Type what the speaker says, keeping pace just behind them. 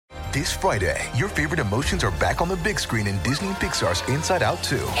This Friday, your favorite emotions are back on the big screen in Disney and Pixar's Inside Out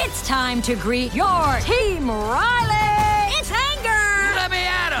 2. It's time to greet your Team Riley. It's anger. Let me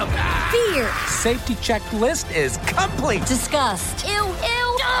at him. Fear. Safety checklist is complete. Disgust. Ew.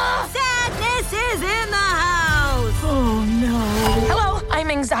 Sadness is in the house. Oh, no. Hello, I'm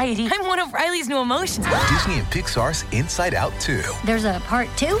anxiety. I'm one of Riley's new emotions. Disney and Pixar's Inside Out 2. There's a part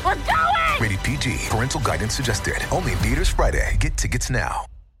 2? We're going! Rated PG. Parental guidance suggested. Only in theaters Friday. Get tickets now.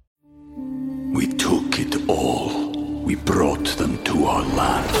 We took it all. We brought them to our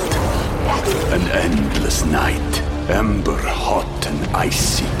land. An endless night, ember hot and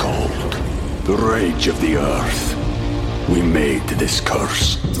icy cold. The rage of the earth. We made this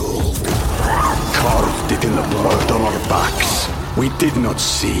curse. Carved it in the blood on our backs. We did not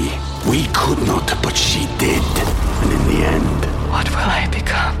see. We could not, but she did. And in the end... What will I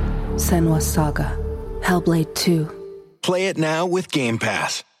become? Senua's Saga. Hellblade 2. Play it now with Game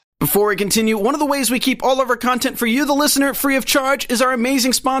Pass. Before we continue, one of the ways we keep all of our content for you, the listener, free of charge is our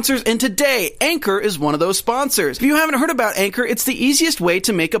amazing sponsors, and today, Anchor is one of those sponsors. If you haven't heard about Anchor, it's the easiest way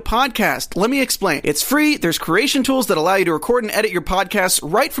to make a podcast. Let me explain. It's free, there's creation tools that allow you to record and edit your podcasts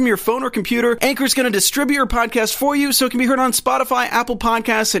right from your phone or computer. Anchor's going to distribute your podcast for you so it can be heard on Spotify, Apple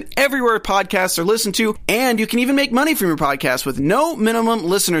Podcasts, and everywhere podcasts are listened to, and you can even make money from your podcast with no minimum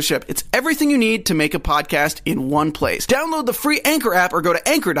listenership. It's everything you need to make a podcast in one place. Download the free Anchor app or go to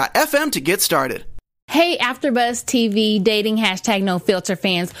anchor.fm to get started. Hey, AfterBuzz TV dating hashtag no filter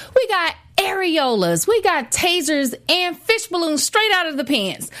fans. We got areolas, we got tasers, and fish balloons straight out of the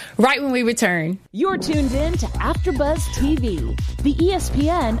pants right when we return. You're tuned in to AfterBuzz TV, the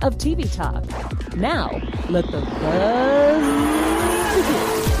ESPN of TV talk. Now, let the buzz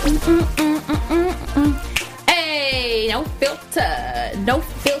begin. Hey, no filter, no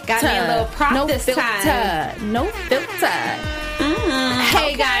filter. Got me a little prop no this filter, time. no filter.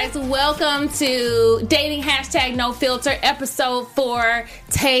 Hey guys, welcome to Dating Hashtag No Filter, episode 4,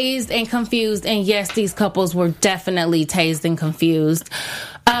 Tased and Confused. And yes, these couples were definitely tased and confused.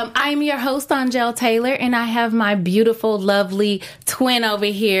 I'm your host, Angel Taylor, and I have my beautiful, lovely twin over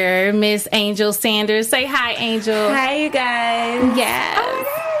here, Miss Angel Sanders. Say hi, Angel. Hi, you guys. Yes. Oh my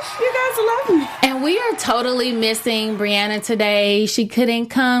gosh, you guys love me. And we are totally missing Brianna today. She couldn't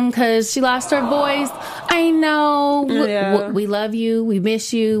come because she lost her voice. I know. Yeah. We love you. We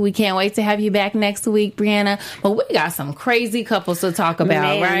miss you. We can't wait to have you back next week, Brianna. But we got some crazy couples to talk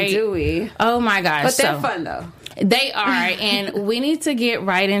about, Man, right? Do we? Oh my gosh. But they're fun though. They are, and we need to get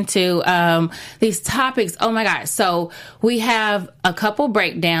right into these topics. Oh my gosh. So we have a couple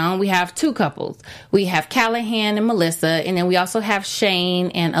breakdown. We have two couples. We have Callahan and Melissa, and then we also have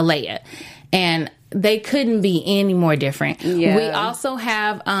Shane and Alea. And they couldn't be any more different. Yeah. We also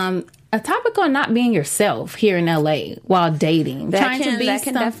have a topic on not being yourself here in LA while dating. That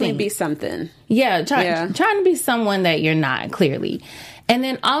can definitely be something. Yeah, trying to be someone that you're not, clearly. And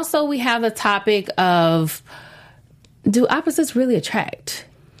then also we have a topic of, do opposites really attract?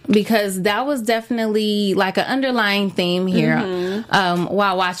 Because that was definitely like an underlying theme here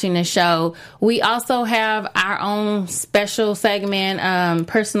while watching the show. We also have our own special segment,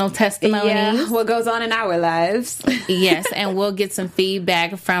 personal testimonies. Yeah, what goes on in our lives. Yes, and we'll get some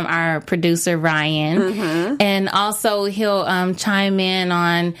feedback from our producer, Ryan. And also he'll chime in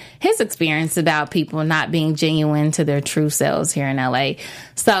on his experience about people not being genuine to their true selves here in LA.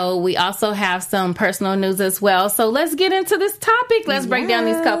 So we also have some personal news as well. So let's get into this topic. Let's break down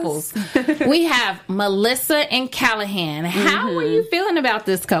these couples. We have Melissa and Callahan. How are you feeling about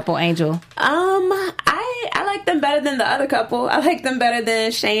this couple, Angel? I like them better than the other couple. I like them better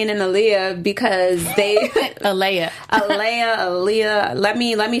than Shane and Aaliyah because they Aaliyah.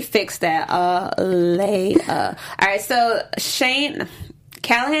 Let me fix that. Aaliyah. All right, so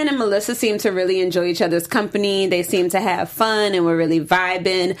Callahan and Melissa seem to really enjoy each other's company. They seem to have fun and were really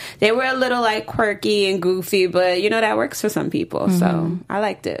vibing. They were a little like quirky and goofy, but that works for some people. So I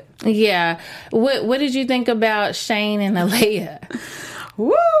liked it. Yeah. What did you think about Shane and Aaliyah?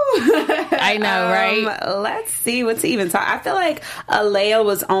 Woo! I know, right? Let's see what to even talk. I feel like Aaliyah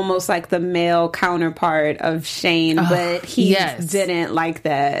was almost like the male counterpart of Shane, but he didn't like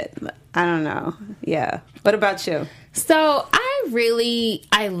that. I don't know. Yeah. What about you? So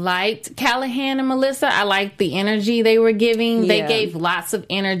I liked Callahan and Melissa. I liked the energy they were giving. They gave lots of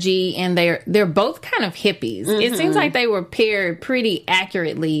energy, and they're both kind of hippies. It seems like they were paired pretty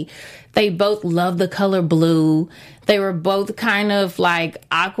accurately. They both love the color blue. They were both kind of like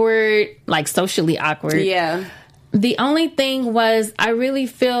awkward, like socially awkward. Yeah. The only thing was, I really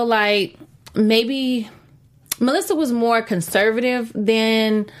feel like maybe Melissa was more conservative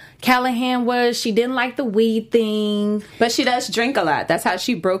than Callahan was. She didn't like the weed thing. But she does drink a lot. That's how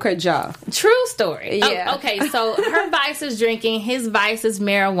she broke her jaw. True story. Yeah. Oh, okay, so her vice is drinking. His vice is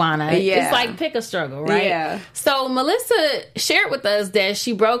marijuana. Yeah. It's like pick a struggle, right? Yeah. So Melissa shared with us that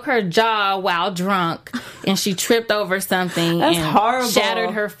she broke her jaw while drunk and she tripped over something That's and horrible.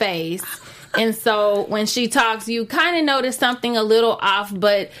 shattered her face. And so when she talks, you kind of notice something a little off,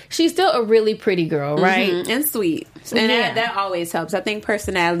 but she's still a really pretty girl, right? Mm-hmm. And sweet. And that always helps. I think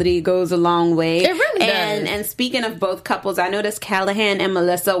personality goes a long way. It really does. And speaking of both couples, I noticed Callahan and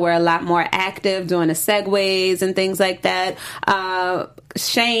Melissa were a lot more active doing the segues and things like that.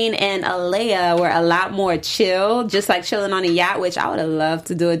 Shane and Alea were a lot more chill, just like chilling on a yacht, which I would have loved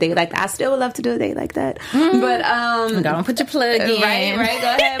to do a date like that. I still would love to do a date like that. But go and put your plug in. Right.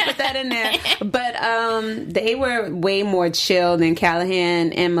 Go ahead, put that in there. But they were way more chill than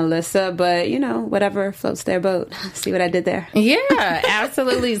Callahan and Melissa. But whatever floats their boat. See what I did there? Yeah,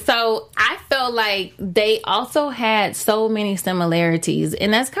 absolutely. So I felt like they also had so many similarities,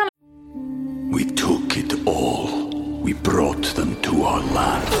 and that's kind of. We took it all. We brought them to our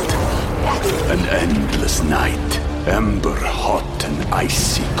land. An endless night, ember hot and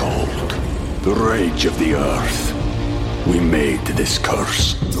icy cold. The rage of the earth. We made this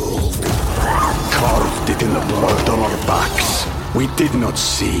curse. Carved it in the blood on our backs. We did not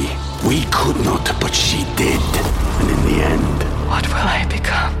see. We could not, but she did. And in the end, What will I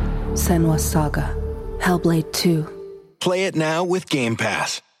become? Senua's Saga. Hellblade 2. Play it now with Game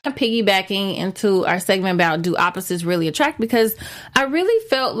Pass. Piggybacking into our segment about do opposites really attract, because I really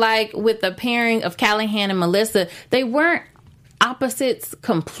felt like with the pairing of Callahan and Melissa, they weren't opposites,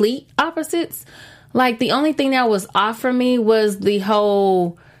 complete opposites. Like the only thing that was off for me was the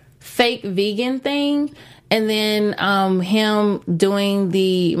whole fake vegan thing. And then him doing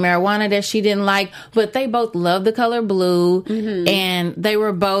the marijuana that she didn't like. But they both love the color blue. Mm-hmm. And they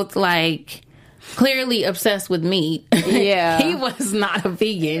were both like clearly obsessed with meat. Yeah. He was not a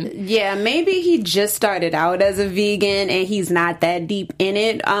vegan. Yeah, maybe he just started out as a vegan and he's not that deep in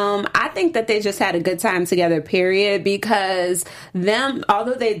it. I think that they just had a good time together, period, because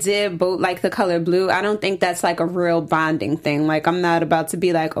although they did both like the color blue, I don't think that's like a real bonding thing. Like, I'm not about to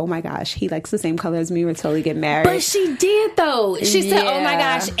be like, oh my gosh, he likes the same color as me, we're totally get married. But she did, though. She said, oh my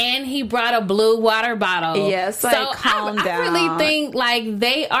gosh, and he brought a blue water bottle. Yes, like, so calm down. I really think like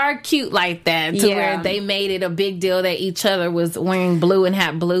they are cute like that. To where they made it a big deal that each other was wearing blue and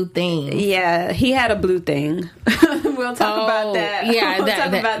had blue things. Yeah, he had a blue thing. We'll talk about that. Yeah, we'll talk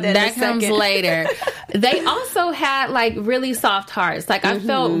about that that comes later. They also had like really soft hearts. Like I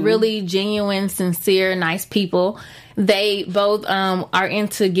felt really genuine, sincere, nice people. They both are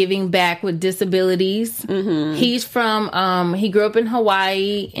into giving back with disabilities. Mm-hmm. He's from he grew up in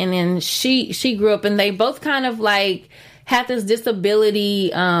Hawaii, and then she grew up, and they both kind of like had this disability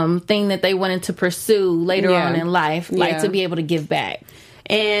thing that they wanted to pursue later on in life, like to be able to give back.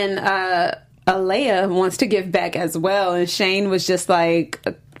 And Alea wants to give back as well, and Shane was just like,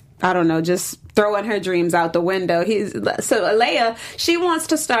 I don't know, just throwing her dreams out the window. So Alea, she wants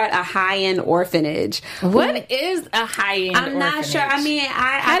to start a high-end orphanage. What is a high-end orphanage? I'm not sure. I mean,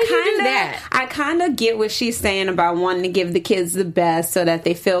 How do you do that? I kind of get what she's saying about wanting to give the kids the best so that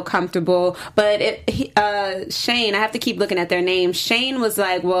they feel comfortable. But Shane, I have to keep looking at their names. Shane was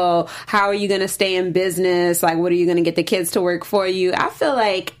like, well, how are you going to stay in business? Like, what are you going to get the kids to work for you? I feel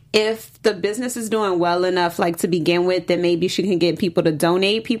like if the business is doing well enough, like to begin with, then maybe she can get people to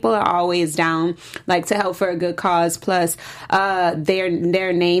donate. People are always down, like to help for a good cause. Plus, their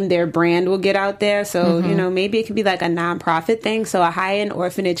name, their brand will get out there. So, maybe it could be like a nonprofit thing. So a high-end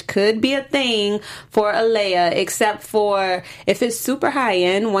orphanage could be a thing for Alea, except for if it's super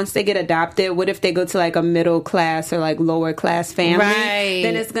high-end, once they get adopted, what if they go to like a middle class or like lower class family? Right.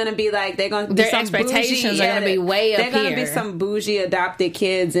 Then it's going to be like, they're going to be their some expectations bougie, are going to be way up here. They're going to be some bougie adopted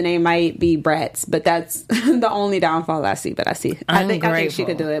kids, and they might be brats, but that's the only downfall I see. But I think she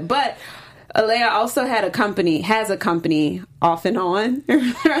could do it. But Alea also has a company off and on.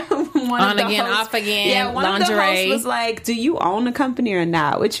 On again, off again. Yeah, one lingerie. of the hosts was like, "Do you own a company or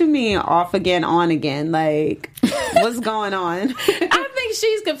not?" What you mean off again, on again? Like, what's going on? I think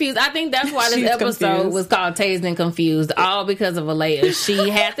she's confused. I think that's why this episode was called Tased and Confused, all because of Alea. She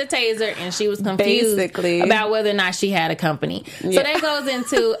had the taser and she was confused about whether or not she had a company. So that goes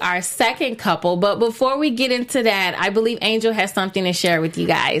into our second couple. But before we get into that, I believe Angel has something to share with you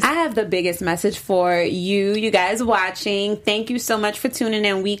guys. I have the biggest message for you guys watching. Thank you so much for tuning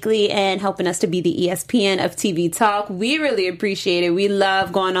in weekly and helping us to be the ESPN of TV Talk. We really appreciate it. We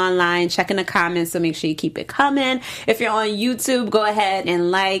love going online, checking the comments, so make sure you keep it coming. comment. If you're on YouTube, go ahead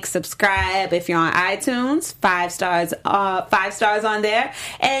and like, subscribe. If you're on iTunes, 5 stars on there.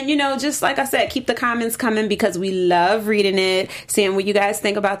 And, you know, just like I said, keep the comments coming because we love reading it, seeing what you guys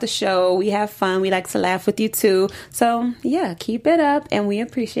think about the show. We have fun. We like to laugh with you too. So, yeah, keep it up and we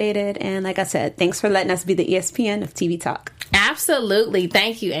appreciate it. And like I said, thanks for letting us be the ESPN of TV Talk. Absolutely.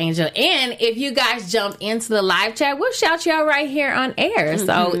 Thank you, Angel. And if you guys jump into the live chat, we'll shout you out right here on air.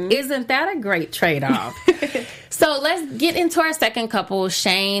 So isn't that a great trade-off? So let's get into our second couple,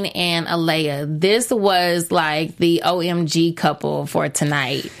 Shane and Alea. This was like the OMG couple for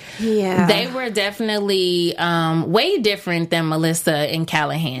tonight. Yeah. They were definitely way different than Melissa and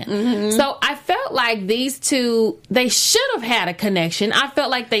Callahan. So I felt like these two, they should have had a connection. I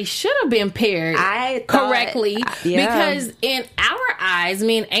felt like they should have been paired correctly. Because in our eyes,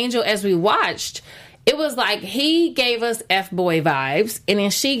 me and Angel, as we watched, it was like he gave us F-boy vibes and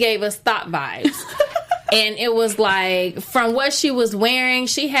then she gave us thought vibes. And it was like, from what she was wearing,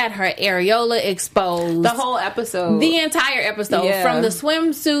 she had her areola exposed. The whole episode. The entire episode. Yeah. From the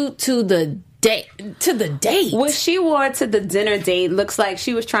swimsuit to the date. What she wore to the dinner date looks like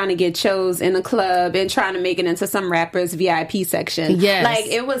she was trying to get chose in a club and trying to make it into some rapper's VIP section. Yes. Like,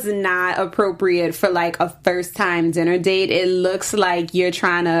 it was not appropriate for, like, a first-time dinner date. It looks like you're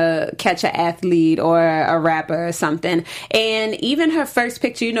trying to catch an athlete or a rapper or something. And even her first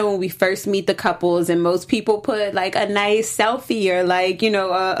picture, you know, when we first meet the couples and most people put, like, a nice selfie or, like, you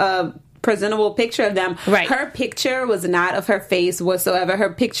know, a presentable picture of them. Right. Her picture was not of her face whatsoever.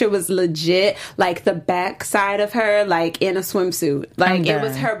 Her picture was legit, like the back side of her, like in a swimsuit. Like it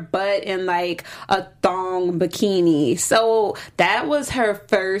was her butt in like a thong bikini. So that was her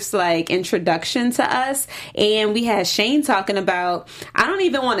first like introduction to us. And we had Shane talking about, I don't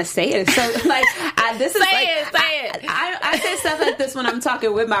even want to say it. So like, this is say it. I say stuff like this when I'm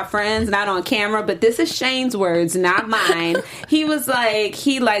talking with my friends, not on camera, but this is Shane's words, not mine. He was like,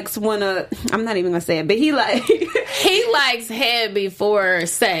 he likes I'm not even gonna say it, but he likes head before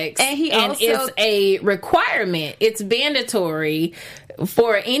sex, and it's a requirement. It's mandatory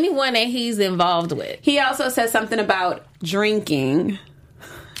for anyone that he's involved with. He also said something about drinking.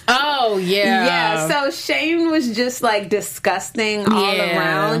 Oh, yeah. Yeah, so Shane was just, like, disgusting all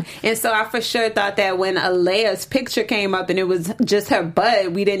around. And so I for sure thought that when Alea's picture came up and it was just her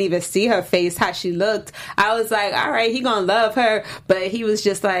butt, we didn't even see her face, how she looked. I was like, all right, he gonna love her. But he was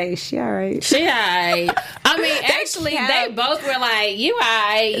just like, she all right. She all right. I mean, actually, they both were like, you all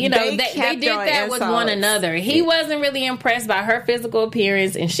right. You know, they did that with one another. He wasn't really impressed by her physical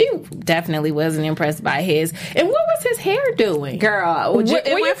appearance, and she definitely wasn't impressed by his. And what was his hair doing? Girl, were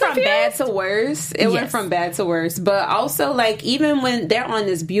you from bad to worse. It went from bad to worse. But also, like, even when they're on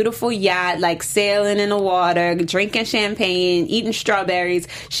this beautiful yacht, like sailing in the water, drinking champagne, eating strawberries,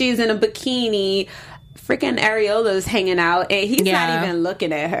 she's in a bikini. Freaking Areola's hanging out, and he's not even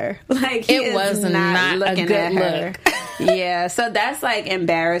looking at her. Like, he was not looking at her. Yeah, so that's like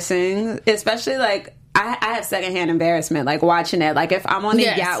embarrassing, especially like. I have secondhand embarrassment, like, watching that. Like, if I'm on a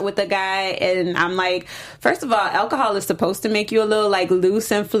yacht with a guy and I'm like, first of all, alcohol is supposed to make you a little, like,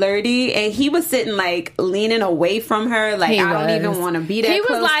 loose and flirty. And he was sitting, like, leaning away from her. Like, I don't even want to be that close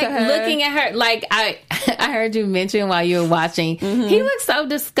to her. He was, like, looking at her. Like, I heard you mention while you were watching, he looked so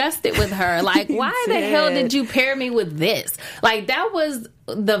disgusted with her. Like, why the hell did you pair me with this? Like, that was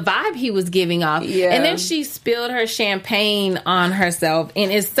the vibe he was giving off. Yeah. And then she spilled her champagne on herself, and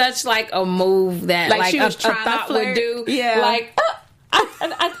it's such like a move that like she was a thought would do. Yeah. Like,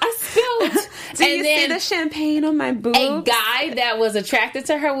 I spilled. Do you see the champagne on my boob? A guy that was attracted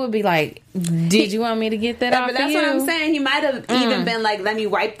to her would be like, did you want me to get that off? But that's what I'm saying. He might have even been like, let me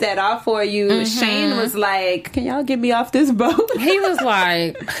wipe that off for you. Shane was like, can y'all get me off this boat? He was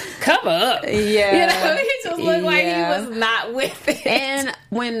like, come up. Yeah. You know, he just looked like he was not with it. And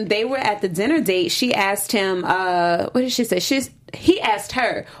when they were at the dinner date, she asked him, what did she say? He asked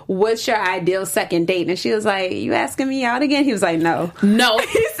her, what's your ideal second date? And she was like, you asking me out again? He was like, no.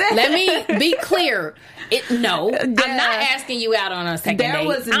 He said, let me be clear. No, I'm not asking you out on a second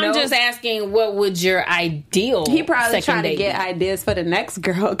date. I'm just asking, what would your ideal He probably trying to get ideas for the next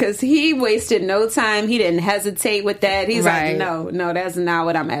girl, because he wasted no time. He didn't hesitate with that. He's like, no, that's not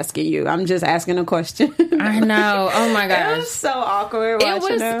what I'm asking you. I'm just asking a question. I know. Oh my gosh. It was so awkward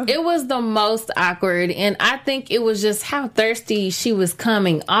watching them. It was the most awkward, and I think it was just how thirsty she was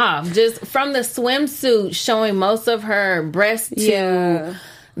coming off. Just from the swimsuit showing most of her breasts to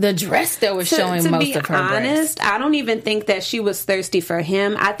the dress that was showing most of her breasts. To be honest, I don't even think that she was thirsty for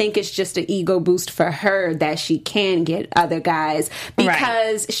him. I think it's just an ego boost for her that she can get other guys.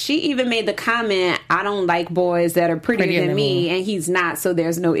 Because she even made the comment, I don't like boys that are prettier than me, and he's not, so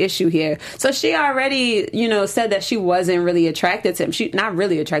there's no issue here. So she already, said that she wasn't really attracted to him. She not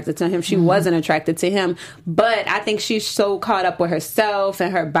really attracted to him. She wasn't attracted to him. But I think she's so caught up with herself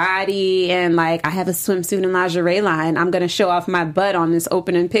and her body and like, I have a swimsuit and lingerie line. I'm going to show off my butt on this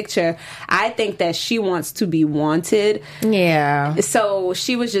opening picture. I think that she wants to be wanted. Yeah. So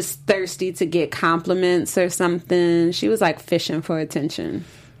she was just thirsty to get compliments or something. She was like fishing for attention.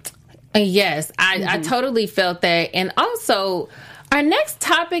 Yes, I totally felt that. And also, our next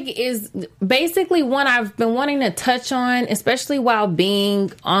topic is basically one I've been wanting to touch on, especially while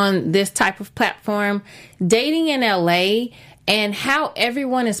being on this type of platform, dating in LA, and how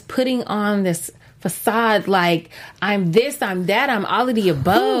everyone is putting on this facade like, I'm this, I'm that, I'm all of the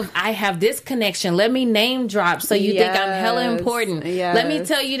above. I have this connection. Let me name drop so you think I'm hella important. Yes. Let me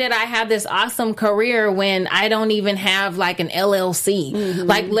tell you that I have this awesome career when I don't even have like an LLC.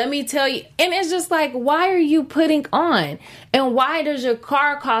 Like, let me tell you. And it's just like, why are you putting on? And why does your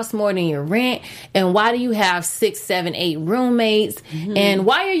car cost more than your rent? And why do you have 6, 7, 8 roommates? And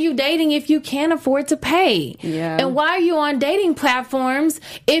why are you dating if you can't afford to pay? And why are you on dating platforms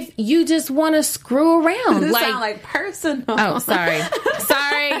if you just want to screw around? This sound like personal. Oh, sorry.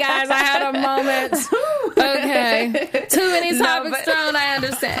 Sorry, guys. I had a moment. Okay. Too many topics thrown, I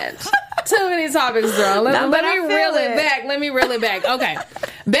understand. Too many topics thrown. Let me reel it back. Let me reel it back. Okay.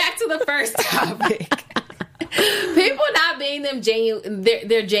 Back to the first topic. People not being their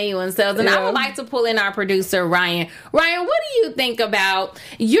genuine selves, and I would like to pull in our producer Ryan. Ryan, what do you think about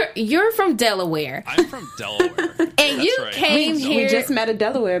you're from Delaware? I'm from Delaware, and you came here. We just met a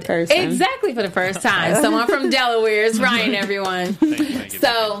Delaware person exactly for the first time. Someone from Delaware is Ryan. Everyone. Thank you.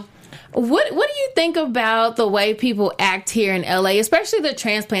 So, what do you think about the way people act here in LA, especially the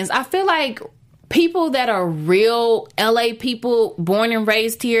transplants? I feel like people that are real LA people, born and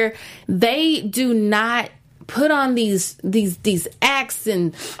raised here, they do not put on these acts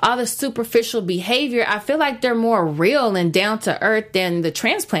and all the superficial behavior. I feel like they're more real and down to earth than the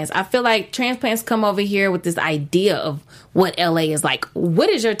transplants. I feel like transplants come over here with this idea of what LA is like. What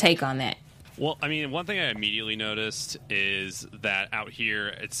is your take on that? Well, I mean, one thing I immediately noticed is that out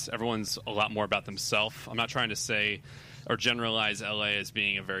here, everyone's a lot more about themselves. I'm not trying to say or generalize LA as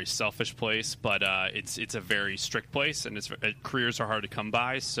being a very selfish place, but it's a very strict place, and careers are hard to come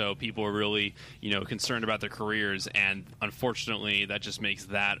by. So people are really, concerned about their careers, and unfortunately, that just makes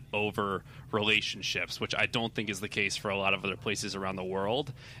that over relationships, which I don't think is the case for a lot of other places around the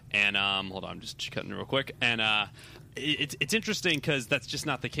world. And hold on, I'm just cutting real quick. And it's interesting because that's just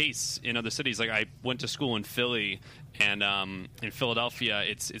not the case in other cities. Like, I went to school in Philly, and in Philadelphia,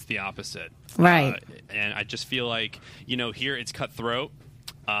 it's the opposite. Right. And I just feel like, here it's cutthroat.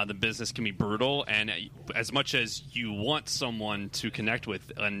 The business can be brutal, and as much as you want someone to connect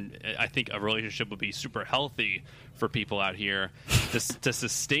with, and I think a relationship would be super healthy for people out here, to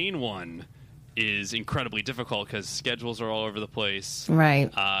sustain one is incredibly difficult because schedules are all over the place.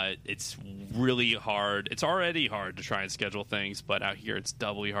 Right. It's really hard. It's already hard to try and schedule things, but out here it's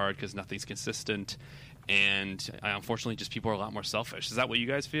doubly hard because nothing's consistent. And unfortunately, just people are a lot more selfish. Is that what you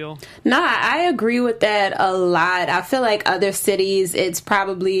guys feel? No, I agree with that a lot. I feel like other cities, it's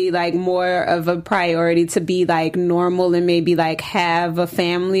probably like more of a priority to be like normal and maybe like have a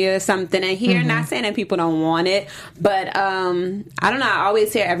family or something. And here, not saying that people don't want it, but I don't know. I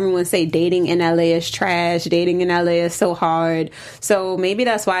always hear everyone say dating in LA is trash. Dating in LA is so hard. So maybe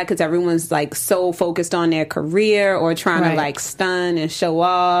that's why, because everyone's like so focused on their career or trying to like stun and show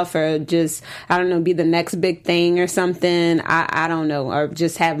off or just, I don't know, be the next big thing or something. I don't know, or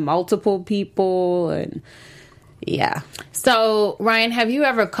just have multiple people. And So, Ryan, have you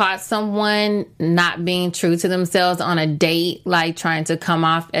ever caught someone not being true to themselves on a date, like trying to come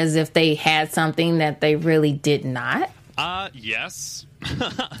off as if they had something that they really did not? Yes.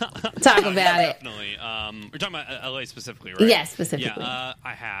 Talk about it. Definitely. We're talking about LA specifically, right? Yes, specifically. Yeah,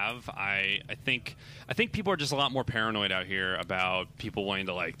 I have. I think people are just a lot more paranoid out here about people wanting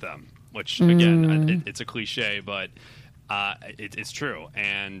to like them. Which, again, it's a cliche, but it's true.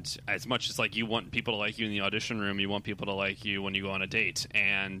 And as much as like you want people to like you in the audition room, you want people to like you when you go on a date.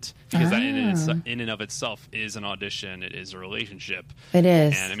 And because that in and of itself is an audition, it is a relationship. It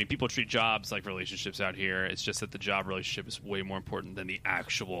is. And I mean, people treat jobs like relationships out here. It's just that the job relationship is way more important than the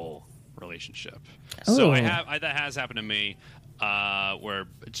actual relationship. Ooh. So that has happened to me. where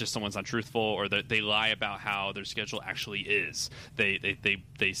just someone's not truthful, or that they lie about how their schedule actually is.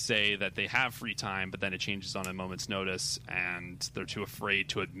 They say that they have free time, but then it changes on a moment's notice, and they're too afraid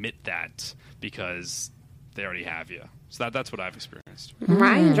to admit that because they already have you. So that's what I've experienced.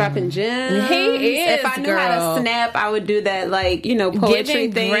 Ryan dropping gems. He is. If I knew how to snap, I would do that, like, poetry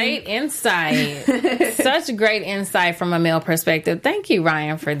Giving thing. Great insight. Such great insight from a male perspective. Thank you,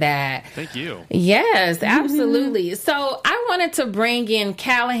 Ryan, for that. Thank you. Yes, absolutely. So I wanted to bring in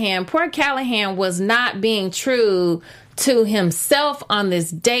Callahan. Poor Callahan was not being true to himself on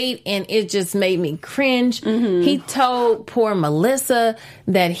this date, and it just made me cringe. He told poor Melissa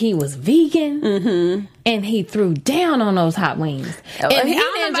that he was vegan, and he threw down on those hot wings. And he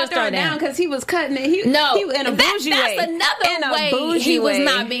didn't just throw it down because he was cutting it. He in a bougie way. That's another way he was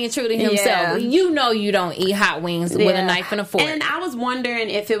not being true to himself. Yeah. You don't eat hot wings with a knife and a fork. And I was wondering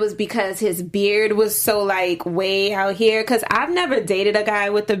if it was because his beard was so like way out here, because I've never dated a guy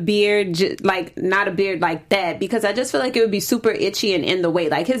with a beard, like not a beard like that, because I just feel like it would be super itchy and in the way.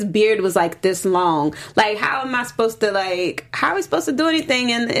 Like his beard was like this long. Like how am I supposed to do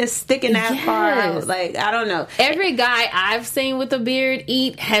anything and it's sticking that far out? Like I don't know. Every guy I've seen with a beard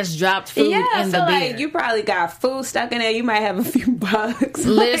eat has dropped food in the beard. Like you probably got food stuck in there. You might have a few bugs.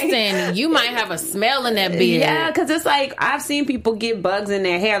 Listen, you might have a smell in that beard. Yeah, because it's like I've seen people get bugs in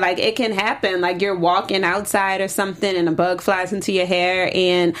their hair. Like it can happen. Like you're walking outside or something and a bug flies into your hair.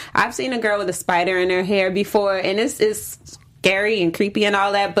 And I've seen a girl with a spider in her hair before, and it's scary and creepy and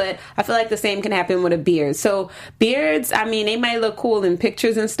all that, but I feel like the same can happen with a beard. So beards, I mean, they might look cool in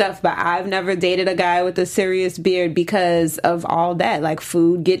pictures and stuff, but I've never dated a guy with a serious beard because of all that, like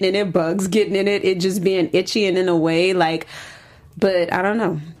food getting in it, bugs getting in it just being itchy and in a way, like. But I don't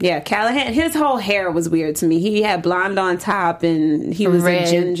know. Yeah, Callahan, his whole hair was weird to me. He had blonde on top and he was a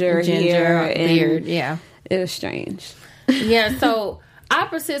ginger here and beard. Yeah, it was strange. Yeah, so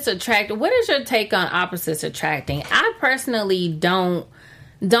opposites attract. What is your take on opposites attracting? I personally don't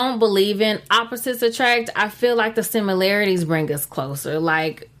believe in opposites attract. I feel like the similarities bring us closer.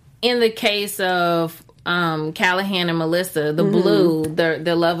 Like in the case of Callahan and Melissa, the blue,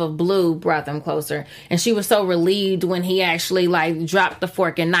 the love of blue brought them closer, and she was so relieved when he actually like dropped the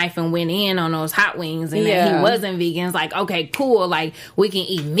fork and knife and went in on those hot wings, and that he wasn't vegan. It's like, okay, cool, like we can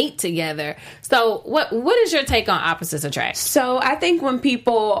eat meat together. So what is your take on opposites attract? So I think when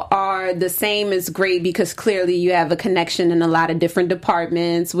people are the same is great, because clearly you have a connection in a lot of different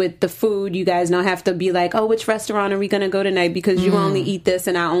departments. With the food, you guys don't have to be like, oh, which restaurant are we gonna go tonight, because you only eat this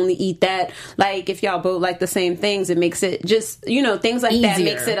and I only eat that. Like if y'all both like the same things, it makes it just, things like that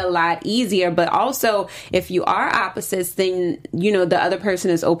makes it a lot easier. But also if you are opposites, then the other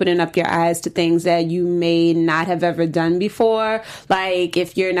person is opening up your eyes to things that you may not have ever done before. Like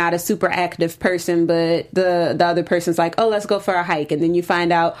if you're not a super active person, but the other person's like, oh, let's go for a hike, and then you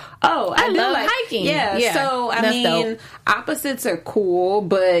find out, oh, I love hiking. Yeah. So I mean, opposites are cool,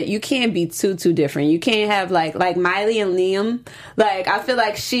 but you can't be too different. You can't have like Miley and Liam. Like I feel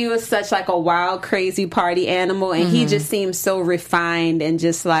like she was such like a wild, crazy party animal, and he just seems so refined and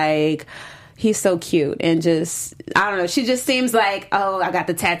just like he's so cute, and just I don't know, she just seems like, oh, I got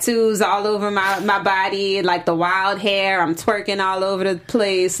the tattoos all over my body, like the wild hair, I'm twerking all over the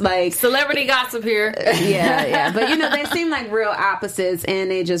place, like celebrity gossip here. yeah but they seem like real opposites, and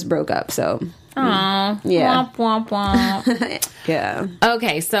they just broke up. So yeah. Womp, womp, womp. Yeah.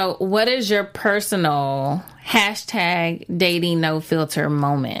 Okay, so what is your personal #dating no filter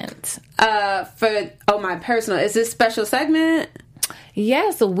moment? My personal, is this special segment?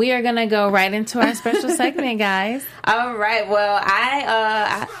 Yes, so we are gonna go right into our special segment, guys. All right. Well,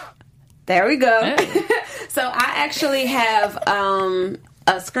 I there we go. So I actually have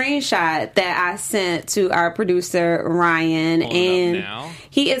a screenshot that I sent to our producer Ryan, and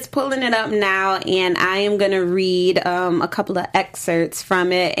he is pulling it up now, and I am going to read a couple of excerpts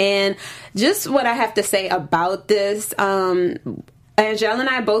from it. And just what I have to say about this, Angela and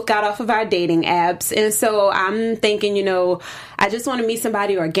I both got off of our dating apps, and so I'm thinking, I just want to meet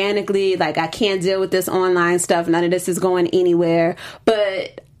somebody organically. Like, I can't deal with this online stuff. None of this is going anywhere.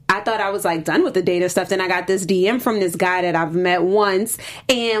 But I thought I was like done with the dating stuff. Then I got this DM from this guy that I've met once.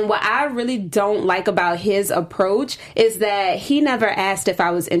 And what I really don't like about his approach is that he never asked if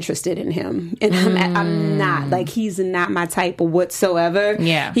I was interested in him. And I'm not. Like, he's not my type whatsoever.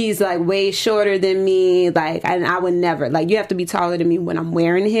 Yeah. He's like way shorter than me. Like, and I would never. Like, you have to be taller than me when I'm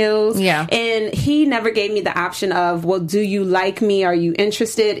wearing heels. Yeah. And he never gave me the option of, well, do you like me? Are you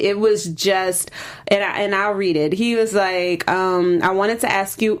interested? It was just, and I'll read it. He was like, I wanted to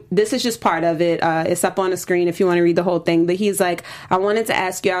ask you this is just part of it. It's up on the screen if you want to read the whole thing. But he's like, I wanted to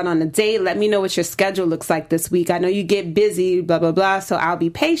ask you out on a date. Let me know what your schedule looks like this week. I know you get busy, blah, blah, blah. So I'll be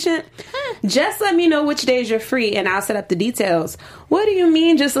patient. Just let me know which days you're free and I'll set up the details. What do you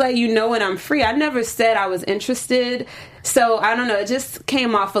mean just let you know when I'm free? I never said I was interested. So I don't know. It just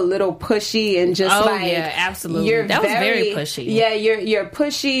came off a little pushy and just yeah, absolutely. That was very pushy. Yeah, you're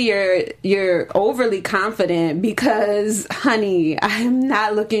pushy. You're overly confident because, honey, I am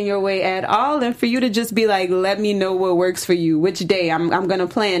not looking your way at all. And for you to just be like, let me know what works for you, which day I'm gonna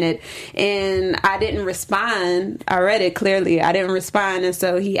plan it. And I didn't respond. I read it clearly. I didn't respond, and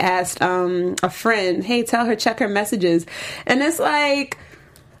so he asked a friend, hey, tell her check her messages. And it's like,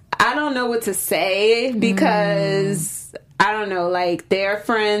 I don't know what to say because I don't know, like, they're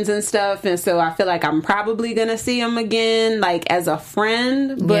friends and stuff, and so I feel like I'm probably gonna see him again, like, as a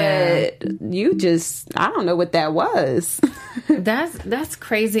friend, but you just, I don't know what that was. That's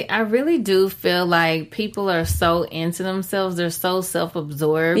crazy. I really do feel like people are so into themselves, they're so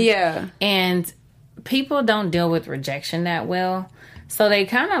self-absorbed. Yeah. And people don't deal with rejection that well, so they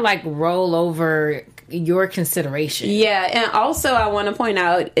kind of, like, roll over your consideration. Yeah, and also I want to point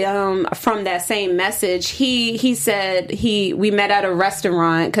out from that same message, he said we met at a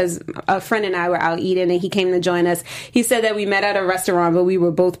restaurant because a friend and I were out eating and he came to join us. He said that we met at a restaurant, but we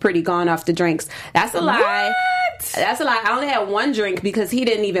were both pretty gone off the drinks. That's a lie. What? That's a lie. I only had one drink because he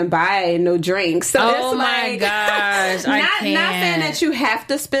didn't even buy no drinks. So oh it's my like, gosh, not saying that you have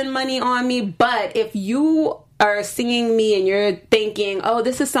to spend money on me, but if you are seeing me and you're thinking, oh,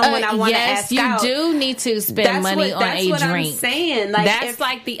 this is someone I want to ask out. Yes, you do need to spend money on a drink. That's what I'm saying. Like, that's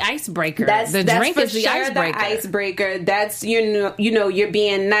like the icebreaker. The drink for is the sure icebreaker. The icebreaker. That's, you know, you're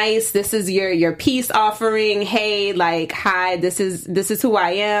being nice. This is your peace offering. Hey, like, hi, this is who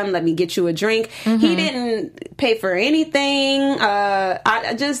I am. Let me get you a drink. Mm-hmm. He didn't pay for anything.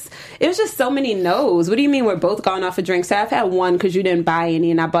 It was just so many no's. What do you mean we're both gone off a drink? So I've had one because you didn't buy any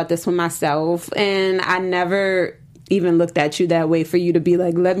and I bought this one myself. And I never even looked at you that way for you to be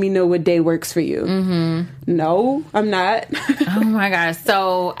like, let me know what day works for you. Mm-hmm. No, I'm not. Oh my gosh.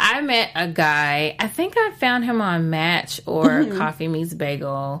 So I met a guy, I think I found him on Match or Coffee Meets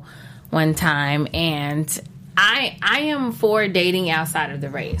Bagel one time, and I am for dating outside of the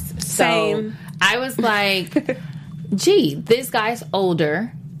race. So Same. I was like, gee, this guy's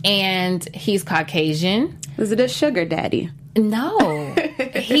older and he's Caucasian. Was it a sugar daddy? No,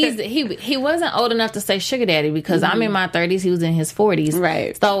 he wasn't old enough to say sugar daddy because I'm in my 30s. He was in his 40s.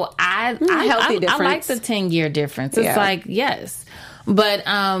 Right. So I like the 10-year difference. It's like, yes. But,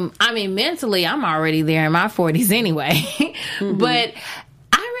 I mean, mentally, I'm already there in my 40s anyway. Mm-hmm. But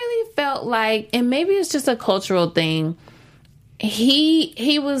I really felt like, and maybe it's just a cultural thing,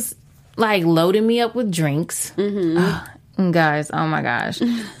 he was, like, loading me up with drinks. Mm-hmm. Guys, oh my gosh.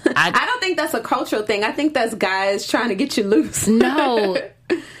 I don't think that's a cultural thing. I think that's guys trying to get you loose. No,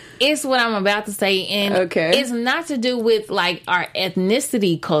 it's what I'm about to say. And it's not to do with like our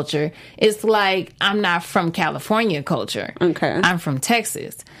ethnicity culture. It's like I'm not from California culture. Okay. I'm from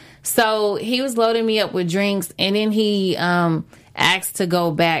Texas. So he was loading me up with drinks and then he asked to go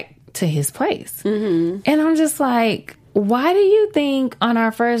back to his place. Mm-hmm. And I'm just like, why do you think on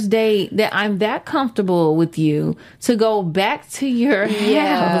our first date that I'm that comfortable with you to go back to your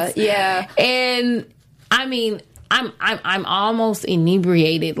house? Yeah. And I mean, I'm almost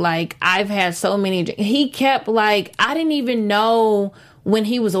inebriated. Like, I've had so many. He kept like, I didn't even know when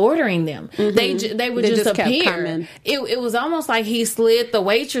he was ordering them. Mm-hmm. They would just appear. It was almost like he slid the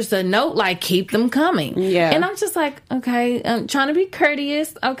waitress a note like, keep them coming. Yeah. And I'm just like, okay, I'm trying to be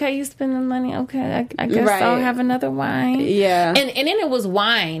courteous. Okay, you spend the money. Okay, I guess I'll have another wine. Yeah. And then it was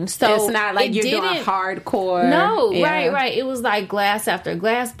wine. So it's not like you're doing hardcore. No, right. It was like glass after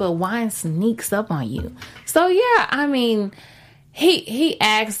glass, but wine sneaks up on you. So yeah, I mean, He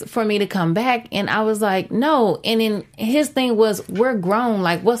asked for me to come back, and I was like, no. And then his thing was, we're grown.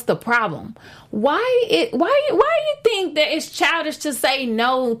 Like, what's the problem? Why you think that it's childish to say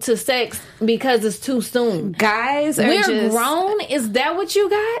no to sex because it's too soon? Guys are we're grown? Is that what you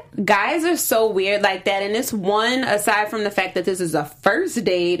got? Guys are so weird like that. And it's one, aside from the fact that this is a first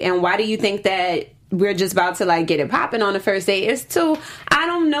date, and why do you think that we're just about to like get it popping on the first date? It's too, I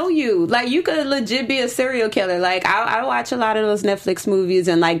don't know you. Like, you could legit be a serial killer. Like, I watch a lot of those Netflix movies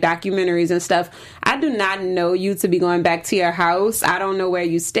and like documentaries and stuff. I do not know you to be going back to your house. I don't know where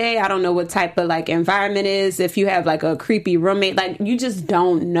you stay. I don't know what type of like environment is. If you have like a creepy roommate, like, you just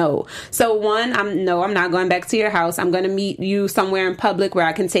don't know. So one, I'm not going back to your house. I'm going to meet you somewhere in public where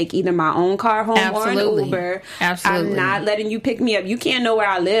I can take either my own car home or an Uber. Absolutely. I'm not letting you pick me up. You can't know where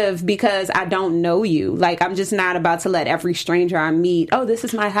I live because I don't know know you. Like, I'm just not about to let every stranger I meet, oh, this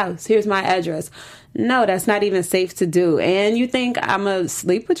is my house, here's my address. No, that's not even safe to do. And you think I'm gonna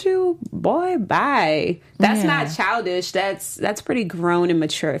sleep with you? Boy, bye. That's not childish. That's pretty grown and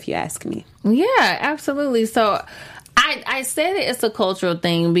mature, if you ask me. Yeah, absolutely. So I said it's a cultural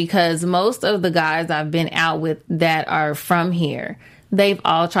thing because most of the guys I've been out with that are from here, they've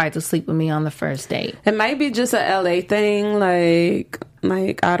all tried to sleep with me on the first date. It might be just a LA thing, like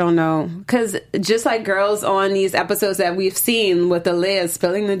I don't know, because just like girls on these episodes that we've seen with Aaliyah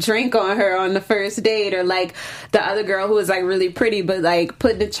spilling the drink on her on the first date, or like the other girl who was like really pretty but like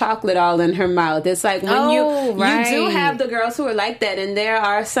putting the chocolate all in her mouth. It's like when you do have the girls who are like that, and there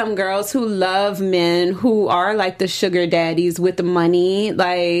are some girls who love men who are like the sugar daddies with the money.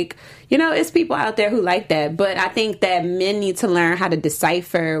 Like, you know, it's people out there who like that. But I think that men need to learn how to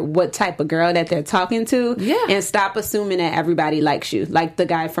decipher what type of girl that they're talking to, and stop assuming that everybody likes you. Like the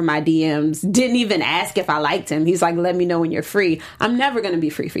guy from my DMs didn't even ask if I liked him. He's like, let me know when you're free. I'm never going to be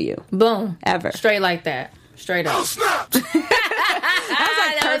free for you. Boom. Ever. Straight like that. Straight up. Oh, snap! That was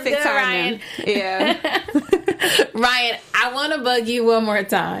like perfect timing. Yeah. Ryan, I want to bug you one more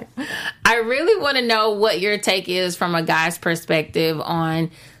time. I really want to know what your take is from a guy's perspective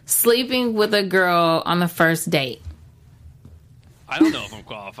on sleeping with a girl on the first date. I don't know if I'm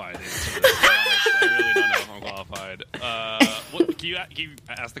qualified to answer this. I really don't know if I'm qualified. Can you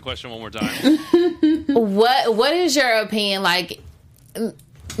ask the question one more time? What is your opinion? Like,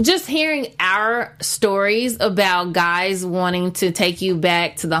 just hearing our stories about guys wanting to take you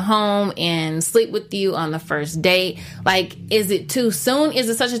back to the home and sleep with you on the first date. Like, is it too soon? Is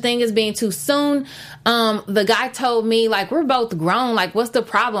there such a thing as being too soon? The guy told me, like, we're both grown. Like, what's the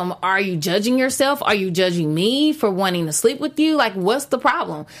problem? Are you judging yourself? Are you judging me for wanting to sleep with you? Like, what's the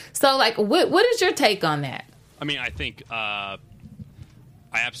problem? So, like, what is your take on that? I mean, I think, I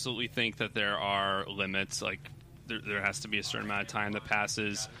absolutely think that there are limits. Like, there has to be a certain amount of time that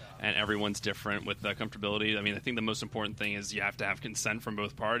passes, and everyone's different with the comfortability. I mean, I think the most important thing is you have to have consent from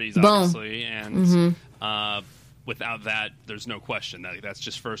both parties, obviously. And without that, there's no question. That's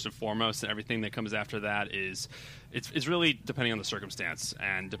just first and foremost, and everything that comes after that is it's really depending on the circumstance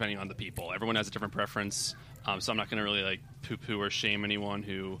and depending on the people. Everyone has a different preference, so I'm not going to really like poo-poo or shame anyone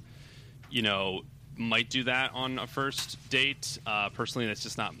who, you know, might do that on a first date. Personally, that's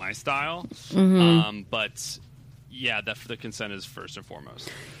just not my style. But yeah, the consent is first and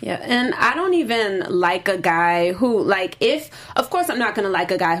foremost. Yeah, and I don't even like a guy who, like, of course I'm not going to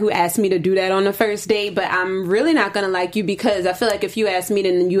like a guy who asks me to do that on the first date, but I'm really not going to like you because I feel like if you ask me,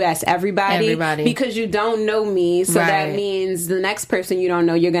 then you ask everybody. Because you don't know me, so that means the next person you don't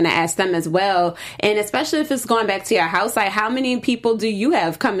know, you're going to ask them as well. And especially if it's going back to your house, like, how many people do you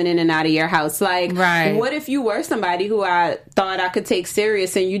have coming in and out of your house? Like, what if you were somebody who I thought I could take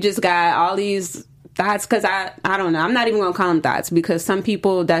serious and you just got all these thoughts? Because I don't know, I'm not even gonna call them thoughts because some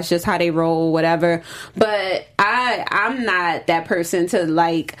people, that's just how they roll, whatever. But I'm not that person to,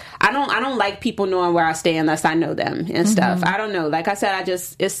 like, I don't like people knowing where I stay unless I know them and stuff. I don't know, like I said, it's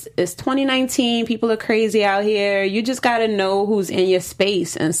 2019, people are crazy out here. You just gotta know who's in your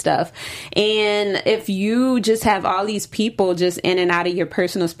space and stuff. And if you just have all these people just in and out of your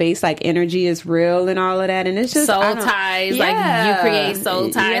personal space, like, energy is real and all of that, and it's just soul ties. Like, you create soul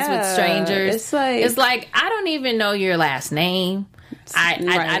ties with strangers. It's like, I don't even know your last name.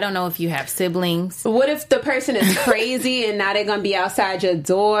 I don't know if you have siblings. What if the person is crazy and now they're gonna be outside your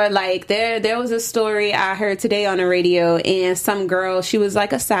door? Like, there was a story I heard today on the radio, and some girl, she was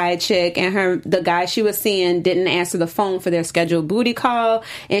like a side chick, and the guy she was seeing didn't answer the phone for their scheduled booty call,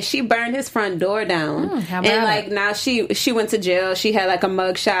 and she burned his front door down. And like, now she went to jail. She had like a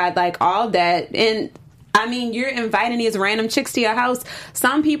mugshot, like all that. And I mean, you're inviting these random chicks to your house.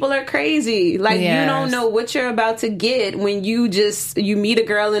 Some people are crazy. Like, you don't know what you're about to get when you meet a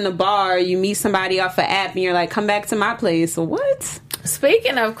girl in a bar, you meet somebody off an app, and you're like, come back to my place. What?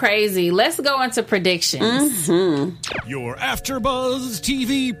 Speaking of crazy, let's go into predictions. Your AfterBuzz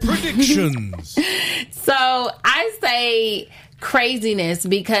TV predictions. So I say craziness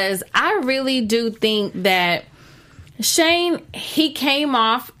because I really do think that Shane, he came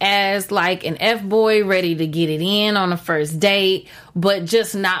off as like an F-boy ready to get it in on a first date, but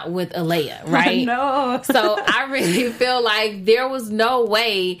just not with Aaliyah, right? No. So I really feel like there was no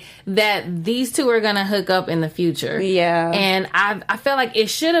way that these two are going to hook up in the future. Yeah. And I feel like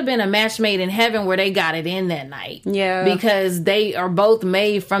it should have been a match made in heaven where they got it in that night. Yeah. Because they are both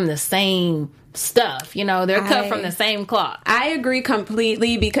made from the same stuff. You know, they're cut from the same cloth. I agree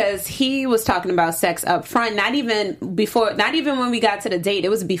completely, because he was talking about sex up front, not even when we got to the date. It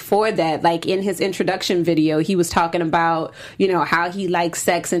was before that. Like in his introduction video, he was talking about, you know, how he likes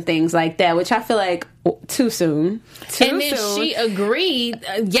sex and things like that, which I feel like too soon. And then she agreed.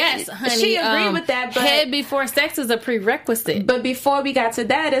 Yes, honey. She agreed with that. But head before sex is a prerequisite. But before we got to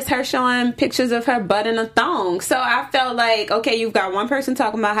that, it's her showing pictures of her butt in a thong. So I felt like, okay, you've got one person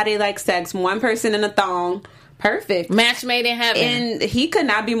talking about how they like sex, one person in a thong. Perfect. Match made in heaven. And he could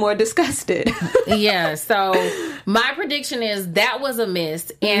not be more disgusted. Yeah, so my prediction is that was a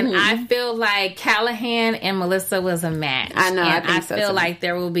miss. And I feel like Callahan and Melissa was a match. I know, and I think so feel too. like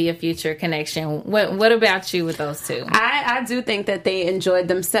there will be a future connection. What about you with those two? I do think that they enjoyed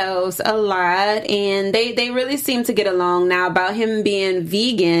themselves a lot, and they really seem to get along. Now, about him being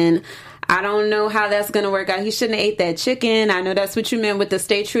vegan, I don't know how that's going to work out. He shouldn't have ate that chicken. I know that's what you meant with the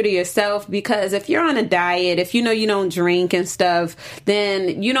stay true to yourself, because if you're on a diet, if you know you don't drink and stuff,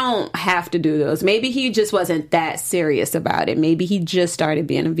 then you don't have to do those. Maybe he just wasn't that serious about it. Maybe he just started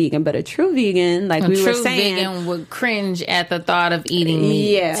being a vegan. But a true vegan, like we were saying, vegan would cringe at the thought of eating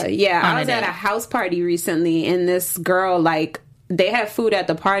meat. Yeah. I was at a house party recently, and this girl, like, they had food at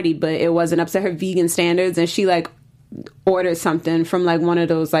the party, but it wasn't up to her vegan standards, and she, like, ordered something from like one of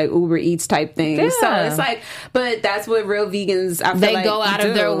those like Uber Eats type things. Yeah. So it's like, but that's what real vegans, I feel they like, go out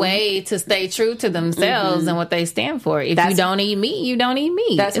of their way to stay true to themselves and what they stand for. If you don't eat meat, you don't eat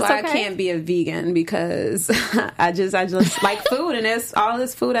meat. That's it's why okay. I can't be a vegan, because I just like food, and there's all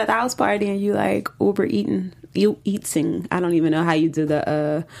this food at the house party, and you like Uber eating. I don't even know how you do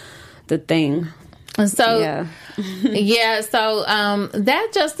the thing. So yeah. So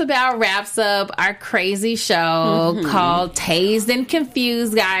that just about wraps up our crazy show called Tased and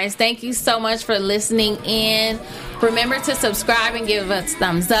Confused, guys. Thank you so much for listening in. Remember to subscribe and give us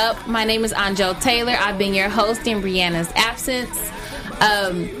thumbs up. My name is Angel Taylor. I've been your host in Brianna's absence.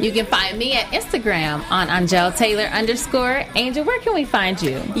 You can find me at Instagram on AngelTaylor_. Angel, where can we find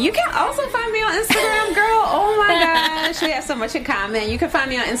you? You can also find me on Instagram, girl. Oh my gosh, we have so much in common. You can find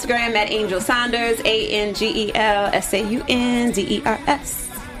me on Instagram at Angel Saunders, ANGELSAUNDERS.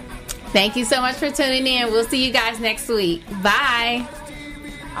 Thank you so much for tuning in. We'll see you guys next week. Bye.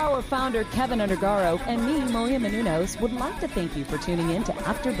 Our founder, Kevin Undergaro, and me, Maria Menounos, would like to thank you for tuning in to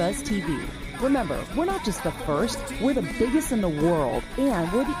AfterBuzz TV. Remember, we're not just the first, we're the biggest in the world,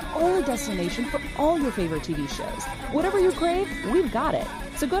 and we're the only destination for all your favorite TV shows. Whatever you crave, we've got it.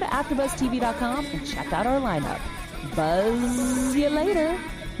 So go to AfterBuzzTV.com and check out our lineup. Buzz you later.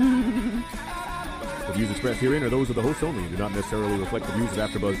 The views expressed herein are those of the hosts only and do not necessarily reflect the views of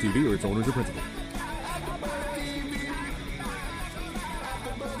AfterBuzz TV or its owners or principals.